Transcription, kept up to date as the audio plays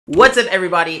What's up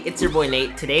everybody, it's your boy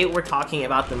Nate. Today we're talking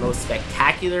about the most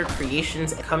spectacular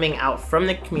creations coming out from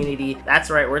the community. That's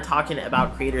right, we're talking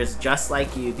about creators just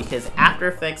like you, because After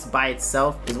Effects by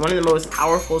itself is one of the most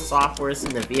powerful softwares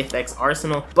in the VFX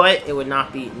arsenal, but it would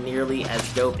not be nearly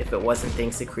as dope if it wasn't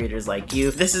thanks to creators like you.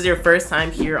 If this is your first time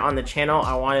here on the channel,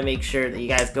 I want to make sure that you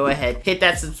guys go ahead, hit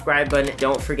that subscribe button.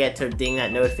 Don't forget to ding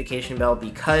that notification bell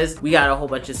because we got a whole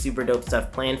bunch of super dope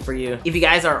stuff planned for you. If you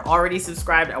guys are already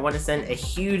subscribed, I want to send a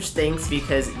huge thanks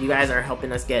because you guys are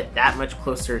helping us get that much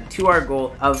closer to our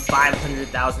goal of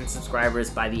 500,000 subscribers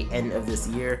by the end of this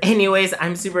year. Anyways,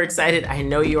 I'm super excited. I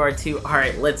know you are too. All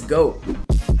right, let's go.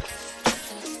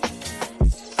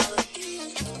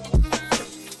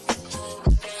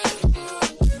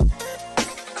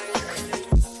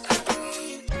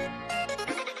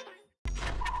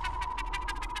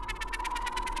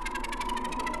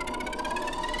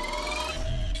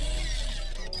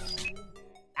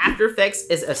 After Effects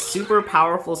is a super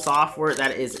powerful software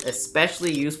that is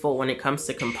especially useful when it comes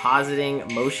to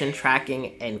compositing, motion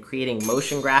tracking, and creating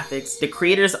motion graphics. The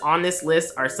creators on this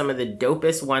list are some of the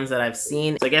dopest ones that I've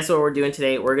seen. So guess what we're doing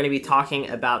today? We're going to be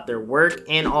talking about their work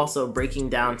and also breaking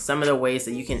down some of the ways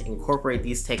that you can incorporate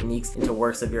these techniques into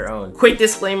works of your own. Quick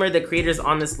disclaimer, the creators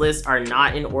on this list are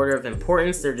not in order of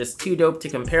importance. They're just too dope to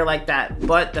compare like that,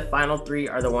 but the final three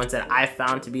are the ones that I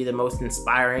found to be the most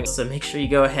inspiring. So make sure you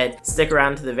go ahead, stick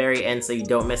around to the very end so you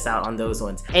don't miss out on those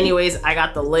ones. Anyways, I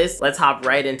got the list. Let's hop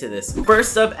right into this.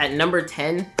 First up at number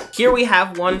 10, here we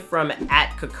have one from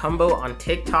 @Kakumbo on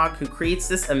TikTok who creates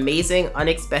this amazing,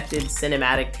 unexpected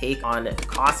cinematic take on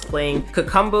cosplaying.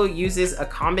 Kakumbo uses a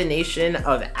combination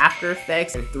of After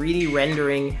Effects and 3D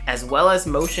rendering as well as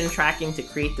motion tracking to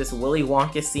create this Willy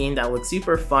Wonka scene that looks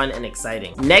super fun and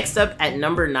exciting. Next up at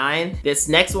number 9, this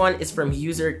next one is from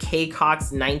user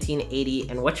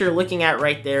KCox1980, and what you're looking at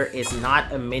right there is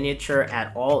not a miniature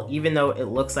at all, even though it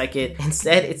looks like it.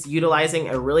 Instead, it's utilizing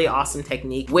a really awesome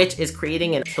technique, which is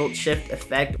creating a tilt shift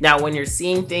effect. Now, when you're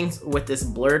seeing things with this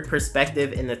blurred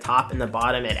perspective in the top and the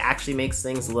bottom, it actually makes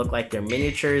things look like they're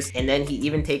miniatures. And then he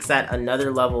even takes that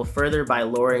another level further by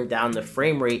lowering down the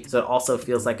frame rate so it also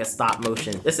feels like a stop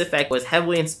motion. This effect was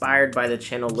heavily inspired by the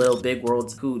channel Little Big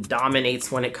Worlds, who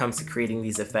dominates when it comes to creating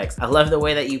these effects. I love the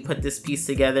way that you put this piece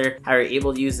together, how you're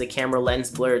able to use the camera lens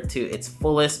blur to its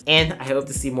fullest, and I hope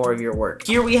to see more of your work.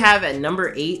 Here we have at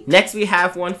number 8, next we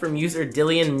have one from user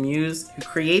DillionMuse who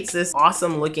creates this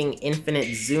awesome looking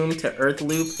infinite zoom to earth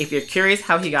loop. If you're curious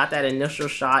how he got that initial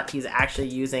shot, he's actually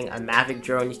using a Mavic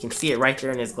drone. You can see it right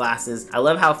there in his glasses. I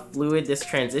love how fluid this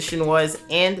transition was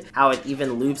and how it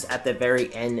even loops at the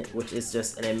very end, which is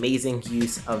just an amazing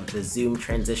use of the zoom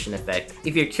transition effect.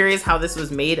 If you're curious how this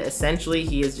was made, essentially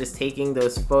he is just taking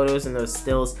those photos and those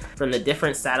stills from the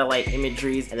different satellite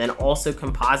imageries and then also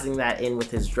compositing that in with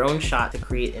his drone shot to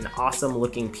create an awesome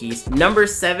looking piece. Number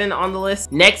 7 on the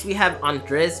list. Next we have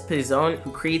Andrés Pinzón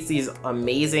who creates these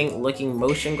amazing looking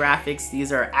motion graphics.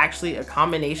 These are actually a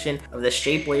combination of the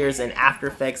shape layers in After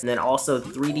Effects and then also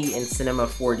 3D in Cinema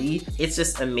 4D. It's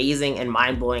just amazing and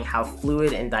mind-blowing how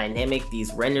fluid and dynamic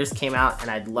these renders came out,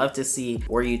 and I'd love to see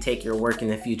where you take your work in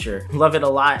the future. Love it a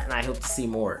lot and I hope to see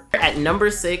more. At number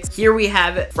 6, here we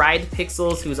have Fried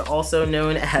Pixels, who's also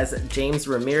known as James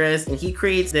Ramirez, and he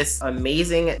creates this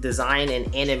amazing design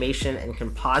and animation and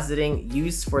compositing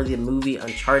used for the movie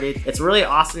Uncharted. It's really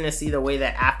awesome to see the way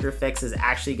that After Effects is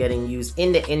actually getting used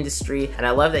in the industry, and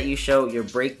I love that you show your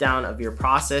breakdown of your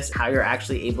process, how you're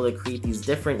actually able to create these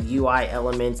different UI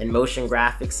elements and motion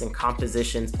graphics and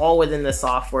compositions all within the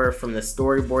software, from the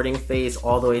storyboarding phase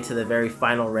all the way to the very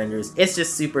final renders. It's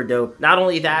just super dope. Not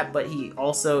only that, but he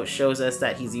also shows us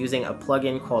that he's using a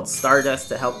plugin called STARDUST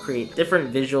to help create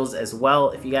different visuals as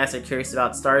well. If you guys are curious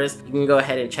about STARDUST, you can go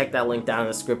ahead and check that link down in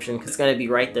the description because it's going to be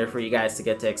right there for you guys to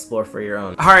get to explore for your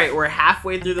own. Alright, we're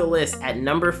halfway through the list. At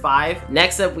number 5,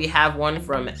 next up we have one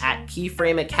from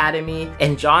 @Keyframe Academy,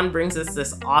 and John brings us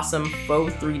this awesome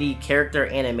faux 3D character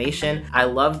animation. I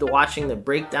loved watching the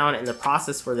breakdown and the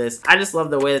process for this. I just love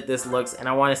the way that this looks, and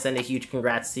I want to send a huge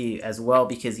congrats to you as well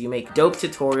because you make dope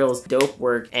tutorials, dope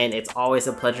work, and it's always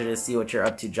a pleasure to see what you're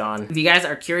up to, John. If you guys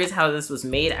are curious how this was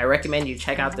made, I recommend you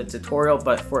check out the tutorial,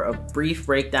 but for a brief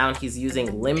breakdown, he's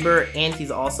using Limber and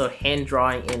he's also hand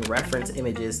drawing in reference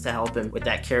images to help him with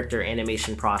that character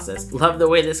animation process. Love love the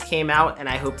way this came out, and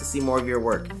I hope to see more of your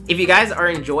work. If you guys are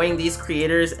enjoying these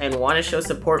creators and want to show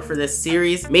support for this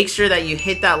series, make sure that you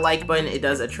hit that like button. It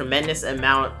does a tremendous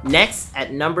amount. Next,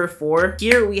 at number 4,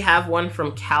 here we have one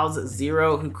from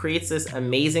Calz0, who creates this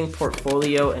amazing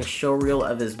portfolio and showreel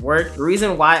of his work. The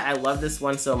reason why I love this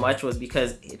one so much was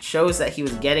because it shows that he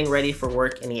was getting ready for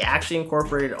work, and he actually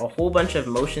incorporated a whole bunch of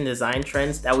motion design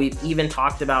trends that we've even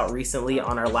talked about recently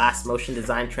on our last motion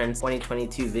design trends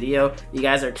 2022 video. If you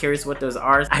guys are curious what those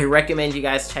are, I recommend you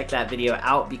guys check that video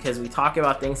out, because we talk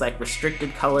about things like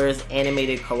restricted colors,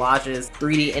 animated collages,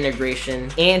 3D integration,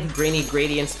 and grainy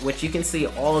gradients, which you can see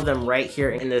all of them right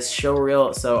here in this show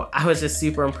reel. So I was just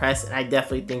super impressed, and I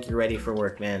definitely think you're ready for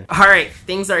work, man. All right,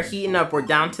 things are heating up. We're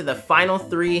down to the final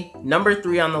 3. Number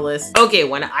 3 on the list. Okay,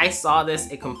 when I saw this,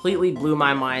 it completely blew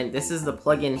my mind. This is the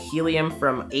plugin Helium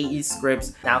from AE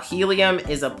Scripts. Now, Helium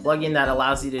is a plugin that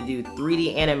allows you to do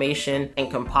 3D animation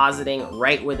and compositing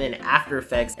right within After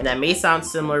Effects, and that may sound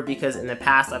similar because in the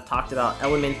past I've talked about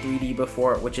Element 3D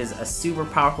before, which is a super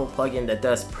powerful plugin that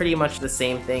does pretty much the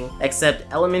same thing,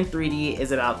 except Element 3D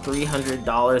is about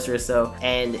 $300 or so,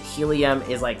 and Helium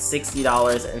is like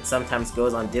 $60 and sometimes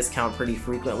goes on discount pretty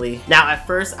frequently. Now, at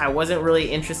first I wasn't really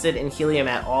interested in Helium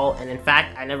at all, and in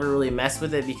fact I never really messed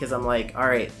with it because I'm like,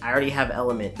 alright, I already have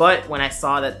Element. But when I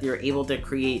saw that you're able to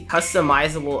create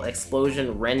customizable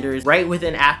explosion renders right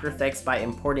within After Effects by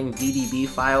importing VDB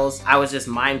files, I was just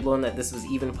mind blown that this was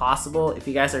even possible. If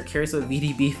you guys are curious what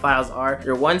VDB files are,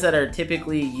 they're ones that are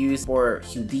typically used for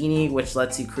Houdini, which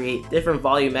lets you create different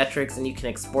volumetrics, and you can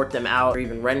export them out or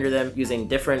even render them using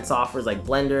different softwares like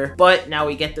Blender. But now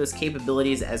we get those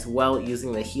capabilities as well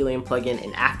using the Helium plugin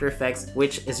in After Effects,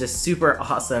 which is just super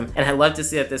awesome, and I love to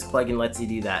see that this plugin lets you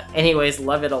do that. Anyways,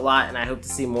 love it a lot, and I hope to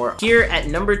see more. Here at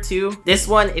number 2, this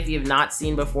one, if you've not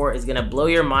seen before, is gonna blow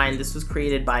your mind. This was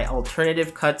created by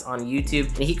Alternative Cuts on YouTube,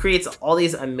 and he creates all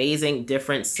these amazing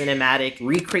different cinematic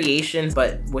recreations,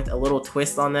 but with a little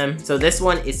twist on them. So this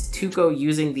one is Tuco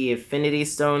using the Infinity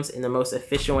Stones in the most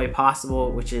efficient way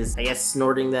possible, which is, I guess,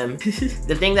 snorting them.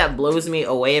 The thing that blows me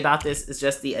away about this is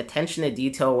just the attention to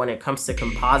detail when it comes to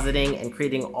compositing and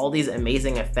creating all these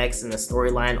amazing effects in the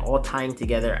storyline all tying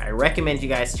together. I recommend you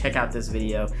guys check out this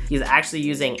video. He's actually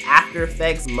using After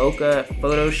Effects, Mocha,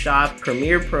 Photoshop,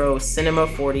 Premiere Pro, Cinema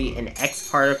 40, and X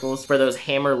Particles for those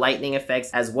hammer lightning effects,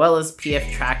 as well as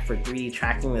PF Track for 3D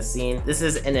tracking the scene. This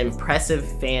is an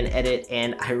impressive fan edit,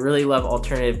 and I really love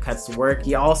Alternative Cuts' work.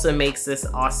 He also makes this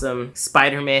awesome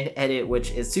Spider-Man edit,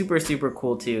 which is super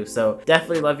cool too. So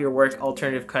definitely love your work,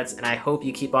 Alternative Cuts, and I hope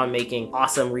you keep on making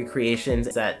awesome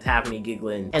recreations that have me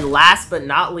giggling. And last but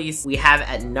not least, we have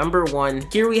at number 1,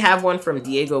 here we have one from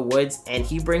Diego Woods, and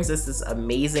he brings us this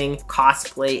amazing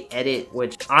cosplay edit,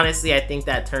 which honestly I think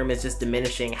that term is just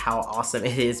diminishing how awesome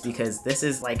it is, because this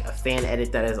is like a fan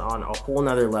edit that is on a whole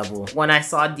nother level. When I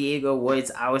saw Diego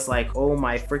Woods, I was like, oh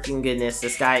my freaking goodness,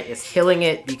 this guy is killing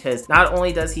it, because not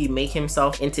only does he make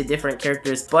himself into different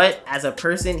characters, but as a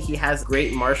person he has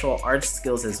great martial arts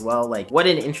skills as well. Like, what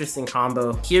an interesting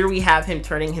combo. Here we have him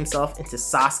turning himself into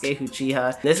Sasuke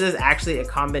Uchiha. This is actually a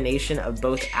combination of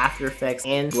both After Effects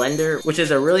and Blender, which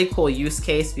is a really cool use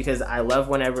case, because I love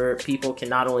whenever people can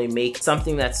not only make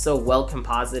something that's so well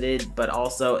composited, but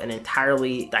also an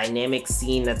entirely dynamic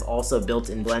scene that's also built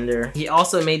in Blender. He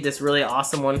also made this really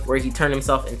awesome one where he turned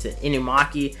himself into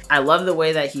Inumaki. I love the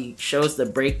way that he shows the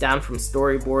breakdown from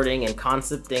storyboarding and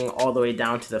concepting all the way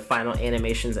down to the final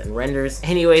animations and renders.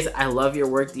 Anyways, I love your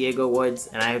work, Diego Woods,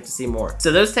 and I hope to see more.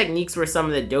 So those techniques were some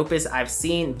of the dopest I've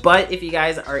seen, but if you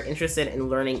guys are interested in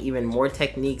learning even more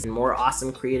techniques and more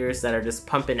awesome creators that are just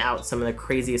pumping out some of the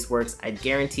craziest works, I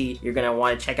guarantee you're gonna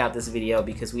want to check out this video,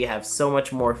 because we have so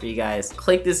much more for you guys.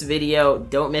 Click this video,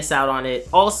 don't miss out on it.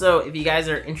 Also, if you guys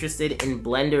are interested in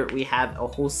Blender, we have a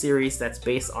whole series that's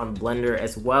based on Blender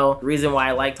as well. The reason why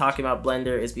I like talking about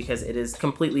Blender is because it is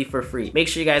completely for free. Make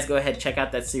sure you guys go ahead, check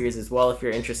out that series as well if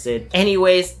you're interested.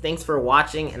 Anyways, thanks for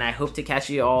watching, and I hope to catch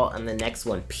you all on the next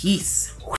one. Peace.